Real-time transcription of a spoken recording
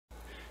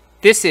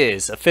This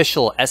is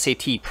official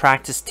SAT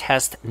practice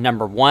test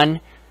number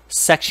 1,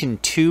 section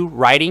 2,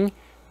 writing.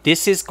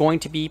 This is going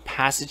to be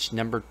passage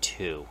number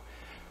 2.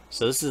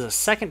 So this is a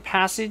second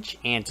passage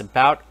and it's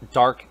about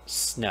dark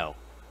snow.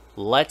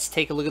 Let's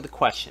take a look at the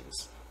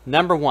questions.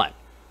 Number 1,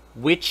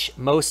 which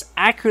most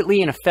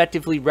accurately and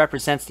effectively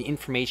represents the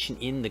information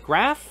in the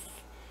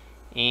graph?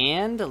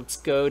 And let's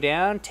go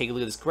down, take a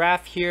look at this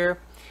graph here.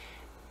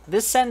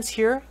 This sentence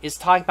here is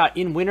talking about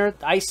in winter,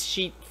 the ice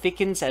sheet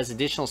thickens as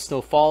additional snow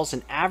falls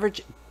and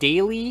average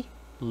daily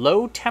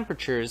low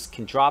temperatures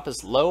can drop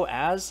as low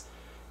as,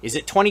 is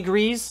it 20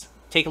 degrees?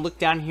 Take a look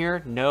down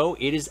here. No,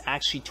 it is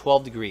actually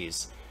 12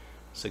 degrees.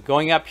 So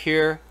going up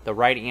here, the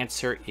right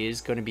answer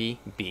is going to be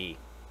B.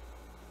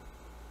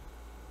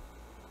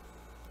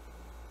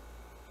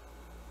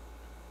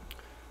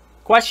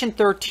 Question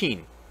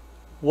 13.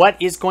 What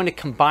is going to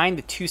combine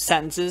the two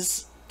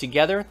sentences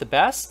together the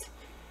best?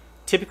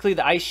 Typically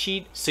the ice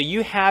sheet. So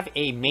you have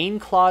a main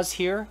clause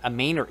here, a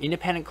main or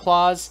independent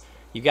clause.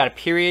 You've got a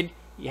period.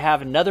 You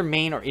have another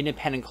main or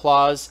independent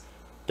clause.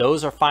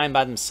 Those are fine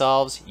by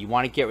themselves. You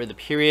want to get rid of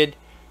the period.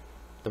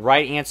 The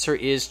right answer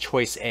is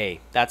choice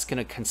A. That's going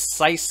to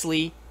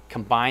concisely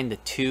combine the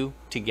two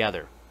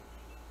together.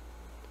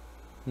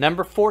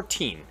 Number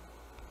 14.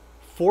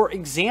 For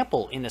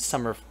example, in the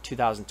summer of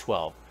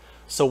 2012.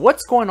 So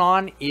what's going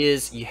on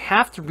is you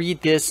have to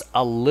read this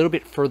a little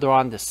bit further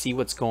on to see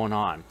what's going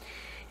on.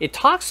 It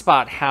talks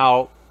about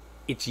how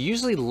it's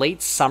usually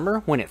late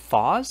summer when it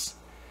thaws.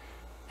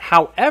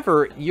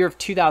 However, year of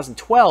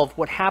 2012,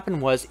 what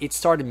happened was it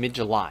started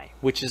mid-July,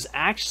 which is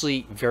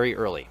actually very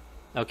early.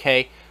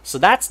 Okay, so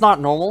that's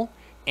not normal,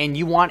 and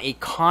you want a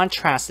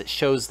contrast that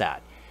shows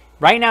that.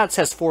 Right now it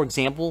says for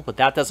example, but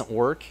that doesn't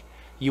work.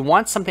 You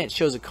want something that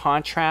shows a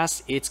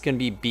contrast. It's going to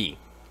be B.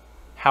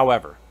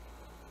 However,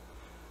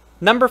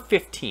 number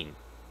 15.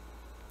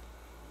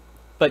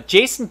 But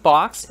Jason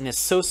Box, an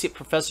associate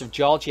professor of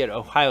geology at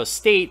Ohio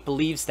State,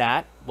 believes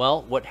that,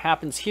 well, what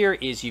happens here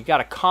is you've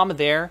got a comma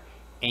there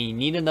and you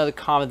need another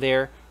comma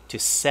there to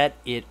set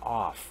it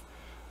off.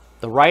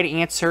 The right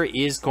answer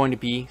is going to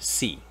be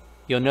C.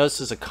 You'll notice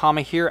there's a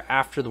comma here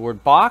after the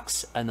word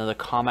box, another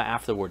comma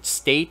after the word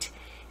state,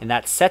 and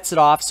that sets it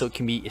off so it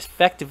can be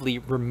effectively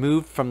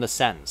removed from the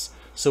sentence.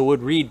 So it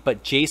would read,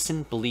 but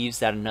Jason believes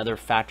that another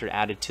factor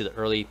added to the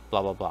early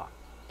blah, blah, blah.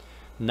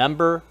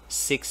 Number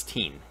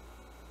 16.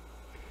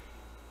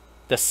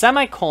 The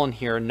semicolon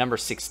here, number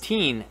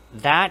 16,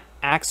 that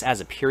acts as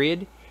a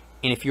period.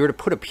 And if you were to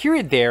put a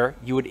period there,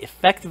 you would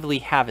effectively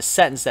have a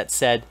sentence that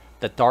said,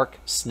 the dark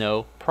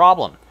snow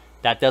problem.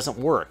 That doesn't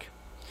work.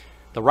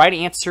 The right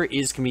answer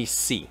is going to be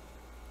C.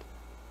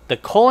 The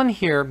colon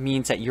here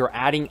means that you're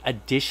adding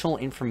additional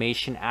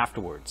information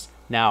afterwards.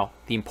 Now,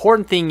 the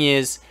important thing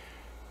is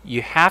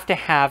you have to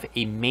have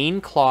a main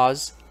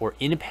clause or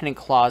independent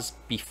clause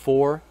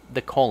before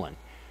the colon.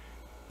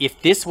 If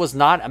this was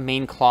not a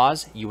main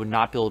clause, you would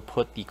not be able to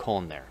put the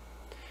colon there.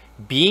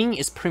 Being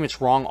is pretty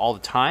much wrong all the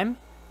time.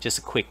 Just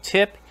a quick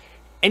tip.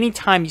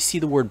 Anytime you see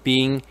the word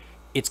being,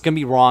 it's going to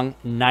be wrong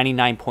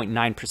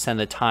 99.9% of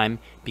the time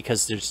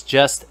because there's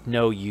just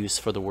no use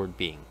for the word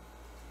being.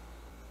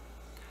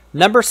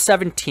 Number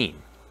 17.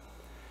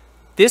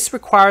 This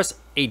requires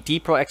a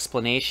deeper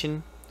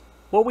explanation.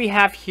 What we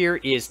have here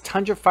is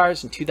tundra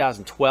fires in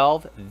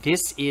 2012.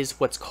 This is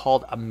what's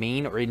called a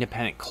main or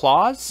independent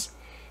clause.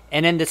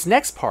 And then this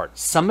next part,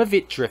 some of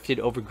it drifted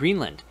over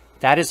Greenland.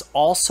 That is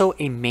also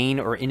a main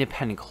or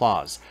independent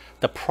clause.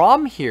 The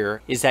problem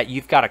here is that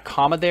you've got a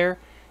comma there.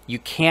 You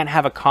can't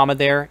have a comma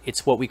there.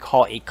 It's what we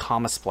call a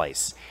comma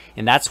splice.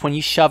 And that's when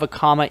you shove a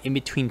comma in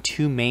between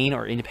two main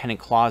or independent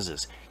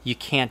clauses. You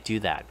can't do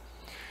that.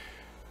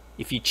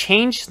 If you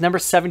change number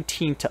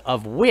 17 to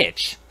of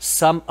which,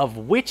 some of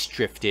which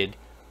drifted,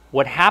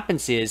 what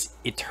happens is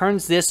it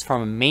turns this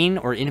from a main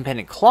or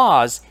independent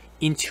clause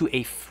into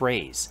a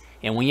phrase.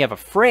 And when you have a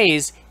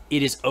phrase,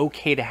 it is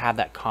okay to have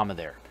that comma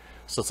there.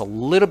 So it's a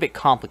little bit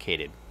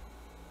complicated.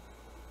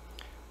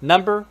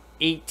 Number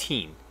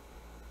 18.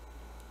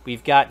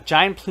 We've got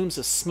giant plumes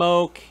of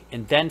smoke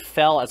and then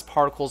fell as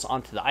particles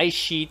onto the ice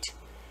sheet.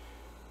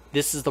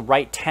 This is the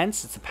right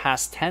tense. It's the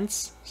past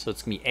tense. So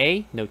it's going to be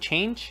A, no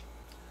change.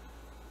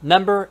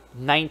 Number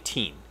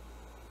 19.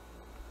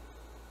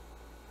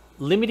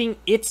 Limiting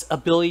its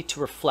ability to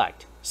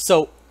reflect.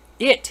 So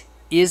it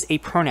is a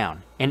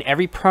pronoun, and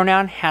every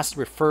pronoun has to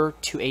refer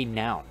to a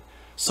noun.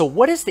 So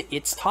what is the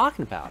it's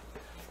talking about?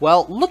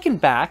 Well, looking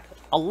back,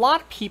 a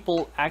lot of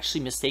people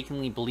actually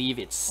mistakenly believe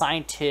it's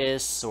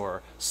scientists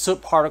or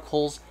soot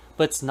particles,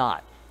 but it's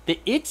not.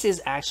 The it's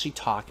is actually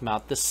talking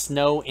about the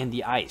snow and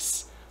the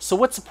ice. So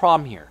what's the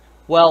problem here?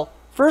 Well,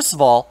 first of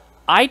all,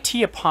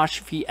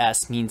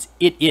 it' means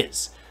it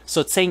is. So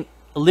it's saying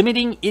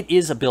limiting it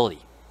is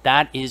ability.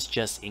 That is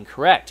just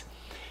incorrect.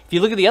 If you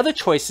look at the other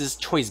choices,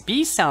 choice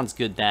B sounds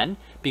good then,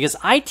 because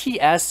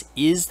its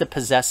is the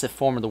possessive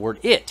form of the word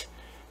it.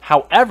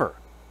 However,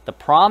 the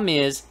problem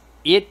is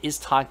it is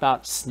talking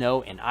about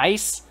snow and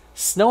ice.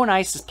 Snow and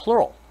ice is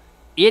plural.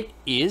 It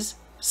is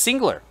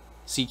singular.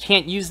 So you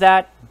can't use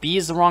that. B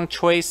is the wrong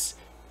choice.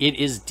 It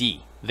is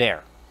D,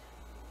 there.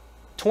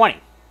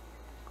 20.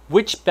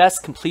 Which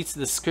best completes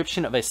the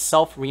description of a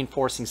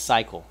self-reinforcing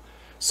cycle?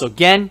 So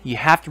again, you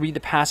have to read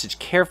the passage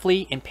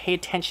carefully and pay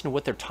attention to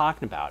what they're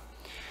talking about.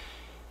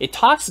 It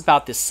talks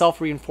about this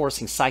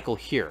self-reinforcing cycle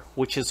here,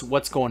 which is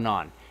what's going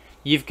on.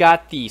 You've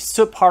got the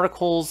soot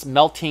particles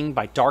melting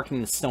by darkening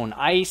the snow and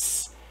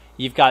ice.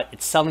 You've got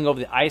it settling over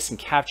the ice and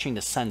capturing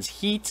the sun's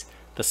heat.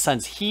 The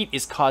sun's heat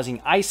is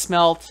causing ice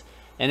melt,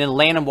 and then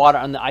land and water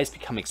on the ice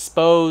become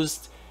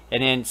exposed.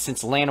 And then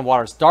since the land and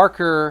water is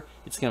darker,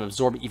 it's going to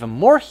absorb even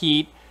more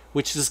heat,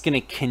 which is going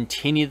to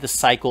continue the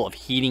cycle of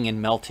heating and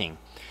melting.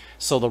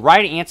 So the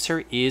right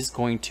answer is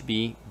going to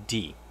be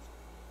D.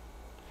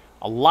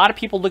 A lot of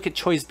people look at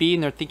choice B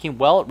and they're thinking,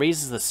 well, it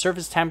raises the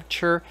surface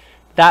temperature.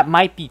 That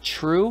might be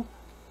true,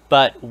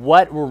 but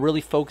what we're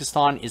really focused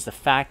on is the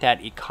fact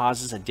that it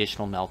causes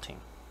additional melting.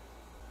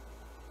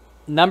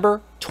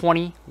 Number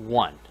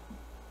 21.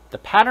 The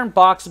pattern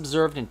box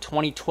observed in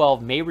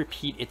 2012 may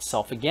repeat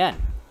itself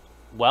again.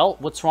 Well,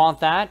 what's wrong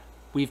with that?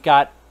 We've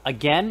got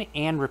again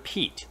and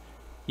repeat.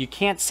 You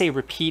can't say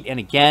repeat and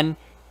again.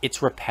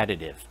 It's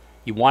repetitive.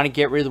 You want to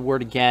get rid of the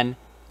word again.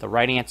 The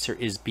right answer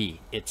is B,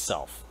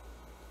 itself.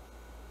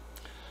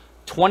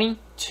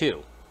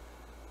 22.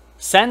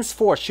 Sentence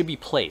 4 should be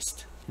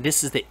placed.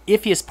 This is the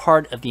iffiest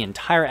part of the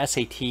entire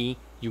SAT.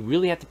 You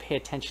really have to pay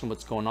attention to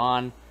what's going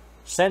on.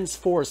 Sentence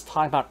 4 is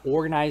talking about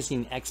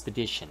organizing an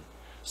expedition.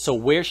 So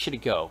where should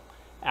it go?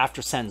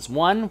 After sentence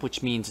 1,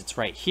 which means it's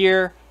right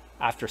here.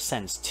 After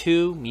sentence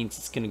 2 means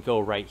it's going to go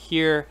right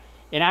here.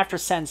 And after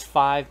sentence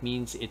 5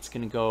 means it's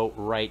going to go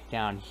right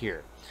down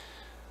here.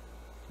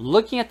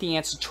 Looking at the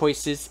answer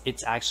choices,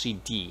 it's actually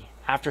D,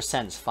 after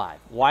sentence 5.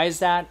 Why is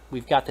that?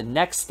 We've got the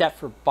next step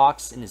for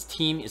Box and his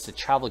team is to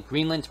travel to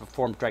Greenland to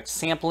perform direct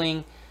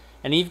sampling.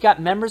 And you've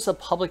got members of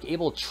the public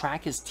able to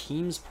track his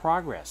team's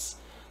progress.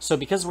 So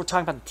because we're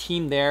talking about the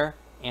team there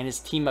and his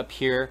team up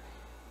here,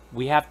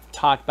 we have to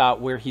talk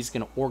about where he's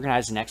going to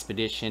organize an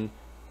expedition.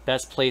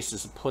 Best place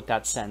is to put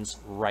that sentence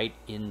right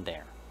in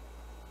there.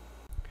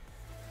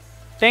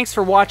 Thanks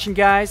for watching,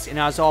 guys, and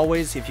as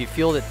always, if you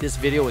feel that this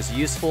video was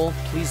useful,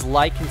 please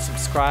like and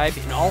subscribe,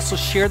 and also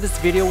share this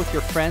video with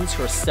your friends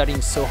who are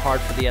studying so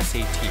hard for the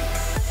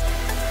SAT.